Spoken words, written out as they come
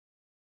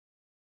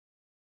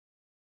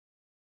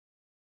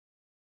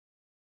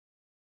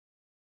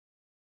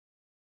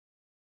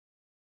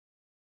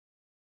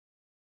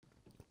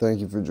Thank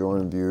you for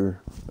joining,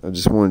 viewer. I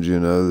just wanted you to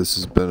know this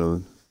has been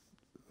a...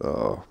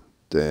 Oh,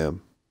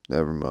 damn.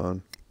 Never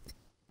mind.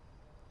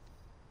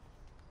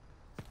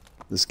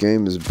 This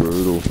game is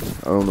brutal.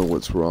 I don't know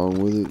what's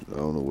wrong with it. I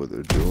don't know what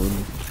they're doing,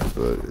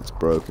 but it's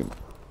broken.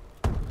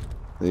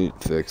 They need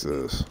to fix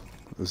this.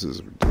 This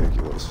is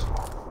ridiculous.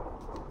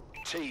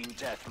 Team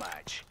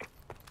deathmatch.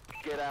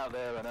 Get out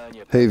there and earn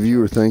your... Hey,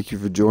 viewer, thank you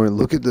for joining.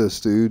 Look at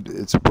this, dude.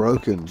 It's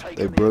broken.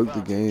 They broke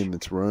the game.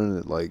 It's running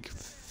at like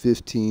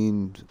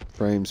 15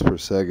 frames per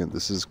second.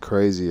 This is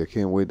crazy. I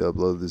can't wait to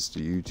upload this to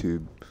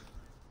YouTube.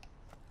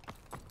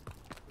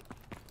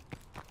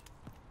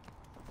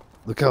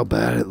 Look how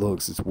bad it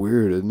looks. It's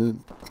weird, isn't it?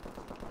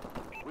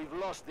 We've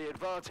lost the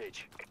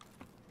advantage.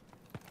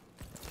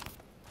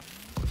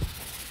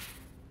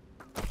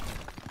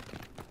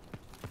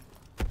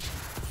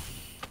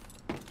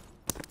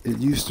 It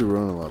used to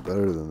run a lot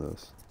better than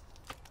this.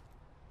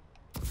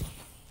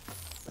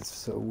 It's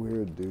so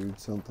weird, dude.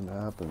 Something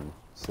happened.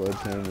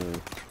 Sledgehammer,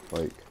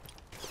 like,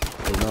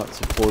 they're not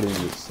supporting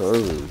the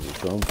servers or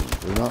something.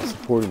 They're not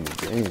supporting the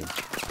game.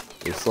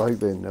 It's like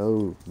they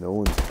know no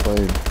one's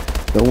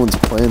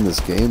playing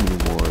this game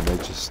anymore, and they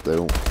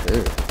don't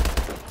care.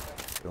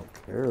 They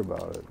don't care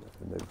about it,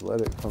 and they've let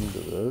it come to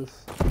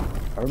this.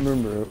 I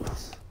remember it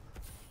was,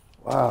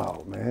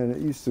 wow, man,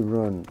 it used to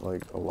run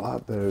like a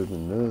lot better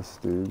than this,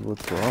 dude.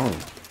 What's wrong?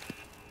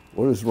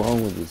 What is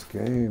wrong with this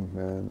game,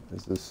 man?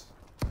 Is this,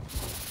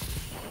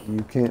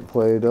 you can't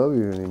play AW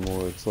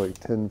anymore. It's like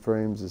 10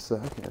 frames a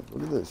second.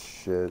 Look at this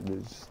shit.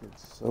 It's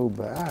so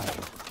bad.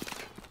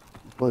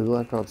 You play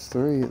Black Ops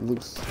 3, it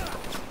looks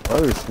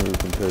butter smooth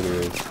compared to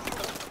this.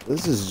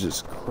 This is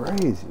just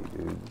crazy,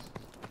 dude.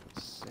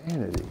 This is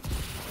insanity.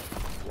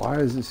 Why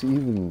is this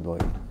even,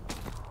 like,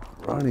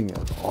 running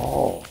at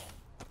all?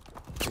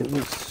 It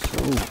looks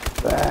so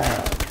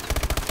bad.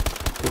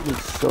 It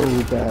looks so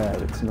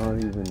bad. It's not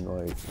even,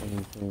 like,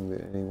 anything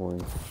that anyone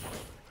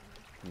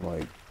can,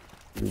 like,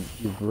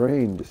 your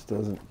brain just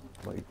doesn't,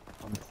 like,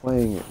 I'm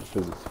playing it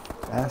because it's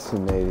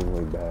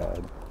fascinatingly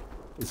bad.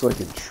 It's, like,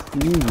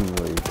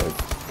 intriguingly, like,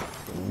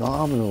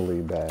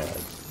 phenomenally bad.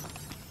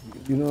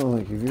 You know,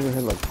 like, have you ever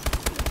had, like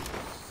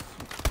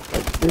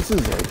this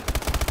is, like,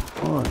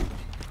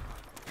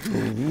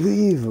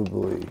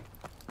 unbelievably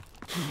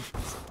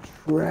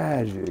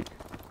tragic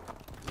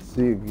to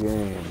see a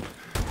game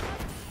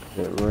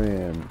that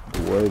ran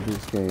the way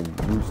this game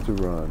used to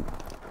run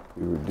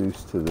be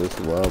reduced to this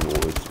level.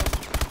 It's just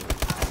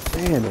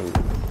insanity.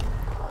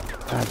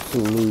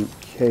 Absolute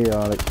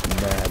chaotic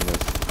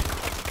madness.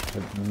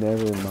 I've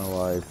never in my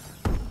life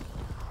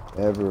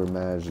ever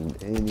imagined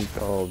any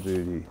Call of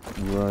Duty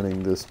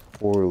running this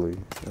poorly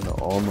in an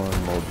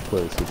online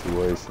multiplayer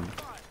situation.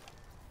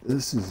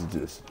 This is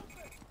just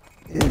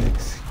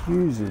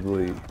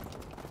inexcusably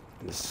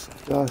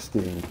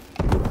disgusting,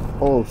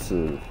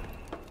 repulsive,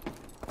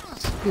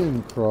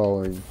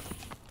 skin-crawling,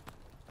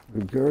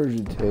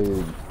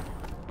 regurgitated,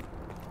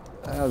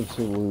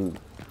 absolute,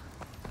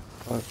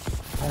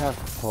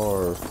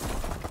 half-par,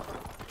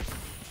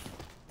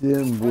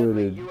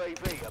 dim-witted,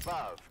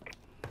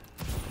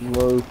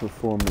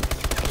 low-performance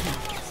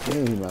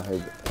game I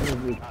have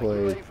ever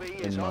played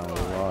in my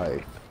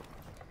life.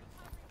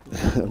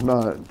 I'm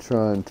not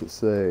trying to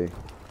say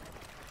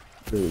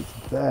that it's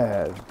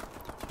bad,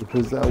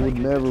 because that would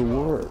never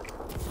work.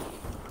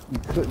 You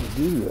couldn't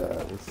do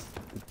that.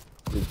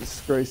 It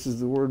disgraces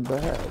the word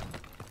bad.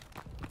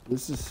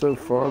 This is so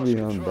far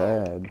beyond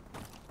bad.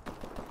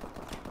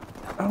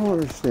 I don't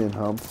understand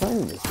how I'm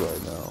playing this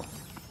right now.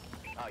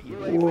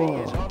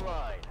 Whoa.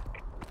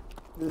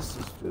 This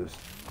is just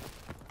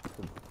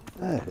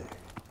pathetic.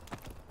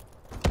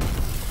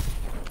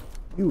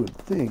 You would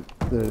think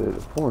that at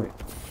a point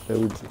they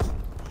would just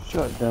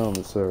shut down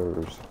the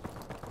servers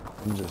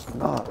and just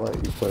not let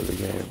you play the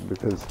game,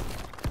 because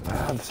to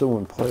have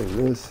someone play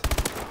this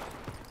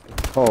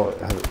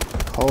and have it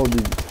Call of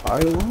Duty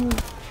title on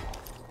it,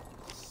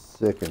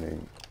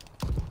 sickening.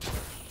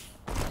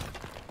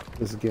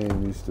 This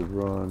game used to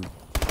run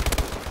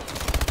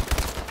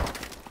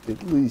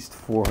at least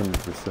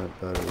 400%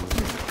 better than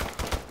this.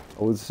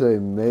 I would say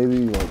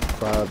maybe like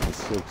 500 to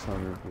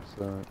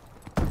 600%.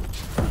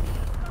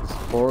 As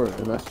far,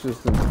 and that's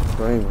just in the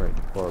frame rate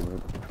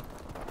department.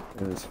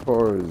 And as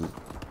far as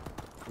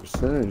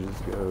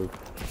percentages go,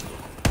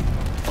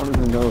 I don't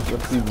even know if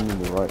that's even in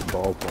the right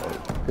ballpark.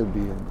 It could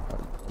be in,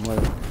 I might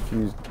have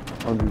confused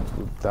hundreds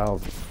with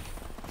thousands.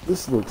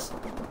 This looks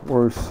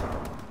worse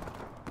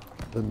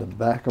than the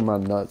back of my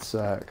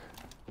nutsack.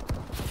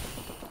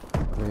 I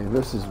mean,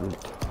 this is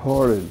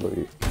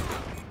retardedly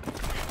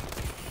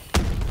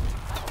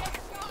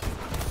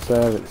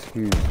sad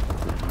excuse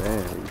for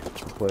humanity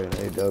to play an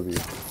AW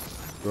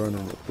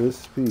running at this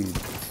speed,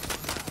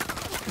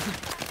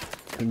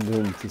 and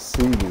then to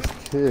see this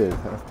kid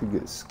have to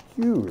get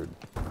skewered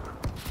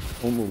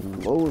on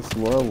the lowest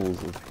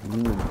levels of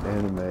human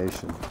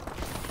animation.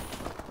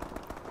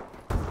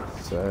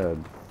 Sad.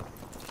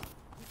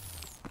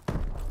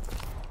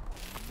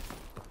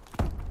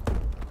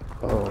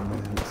 Oh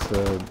man, it's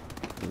sad.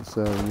 It's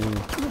sad, yeah.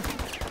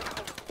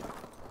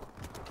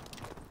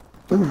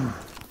 I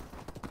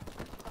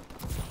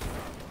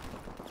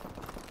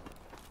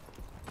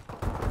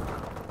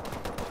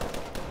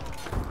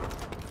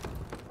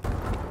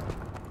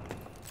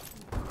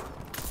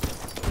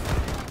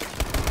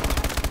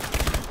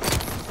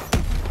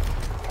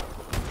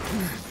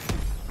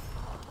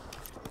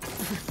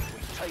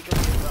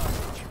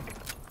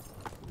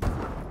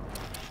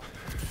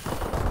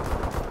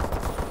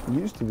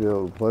used to be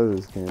able to play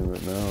this game,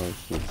 but now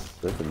it's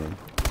just sickening.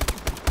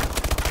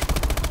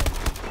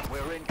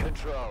 We're in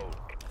control.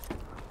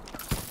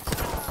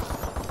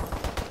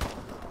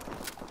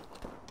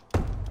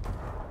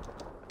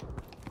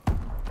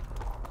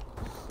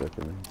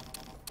 Sickening.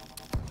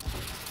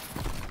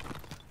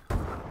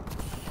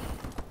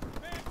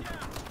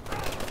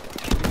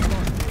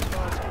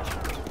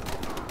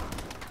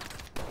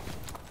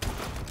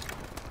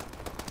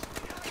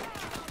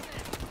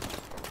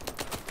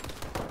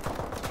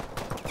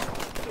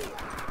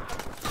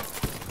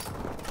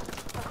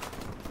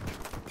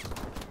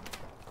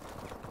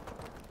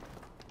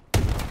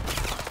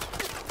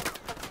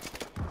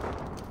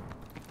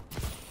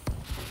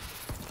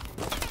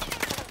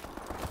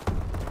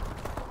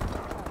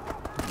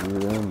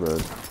 Get in,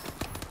 bud.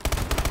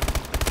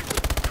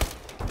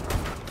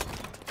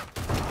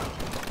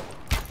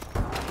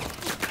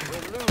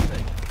 We're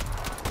losing.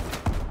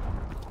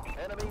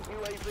 Enemy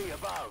UAV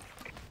above.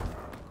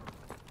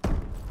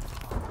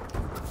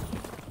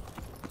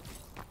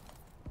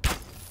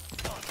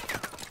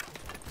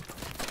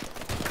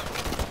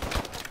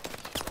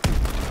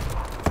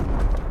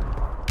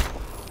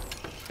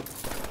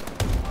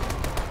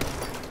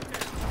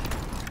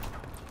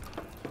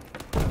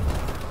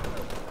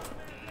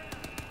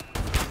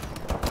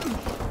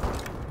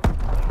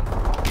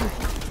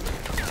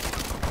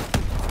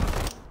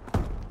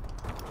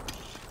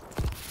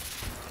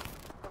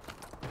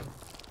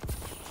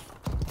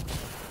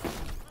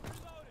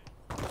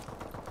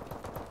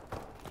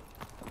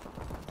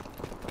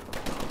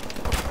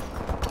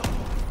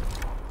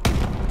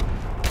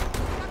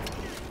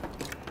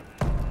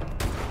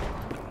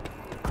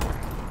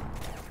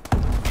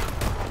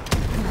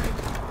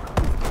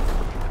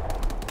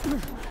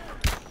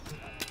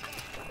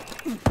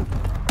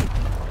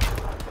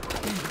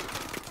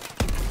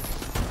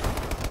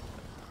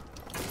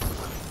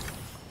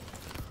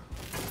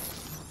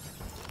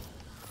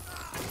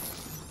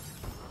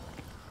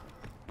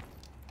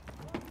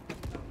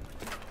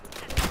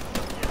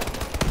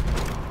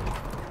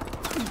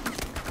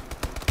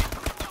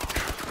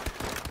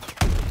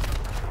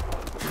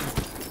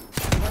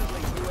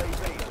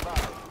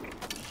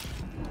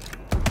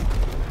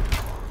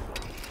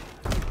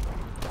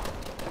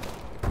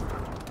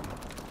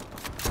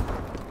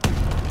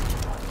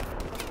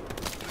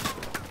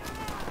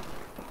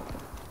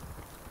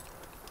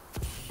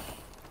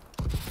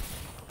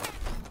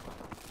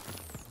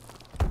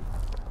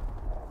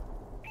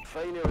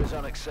 Failure is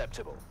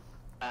unacceptable.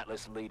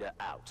 Atlas leader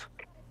out.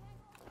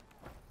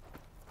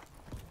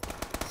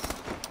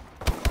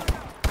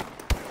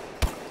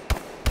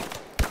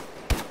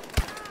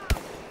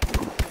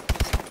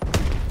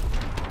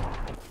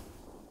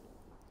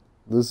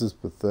 This is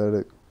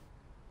pathetic,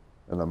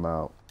 and I'm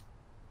out.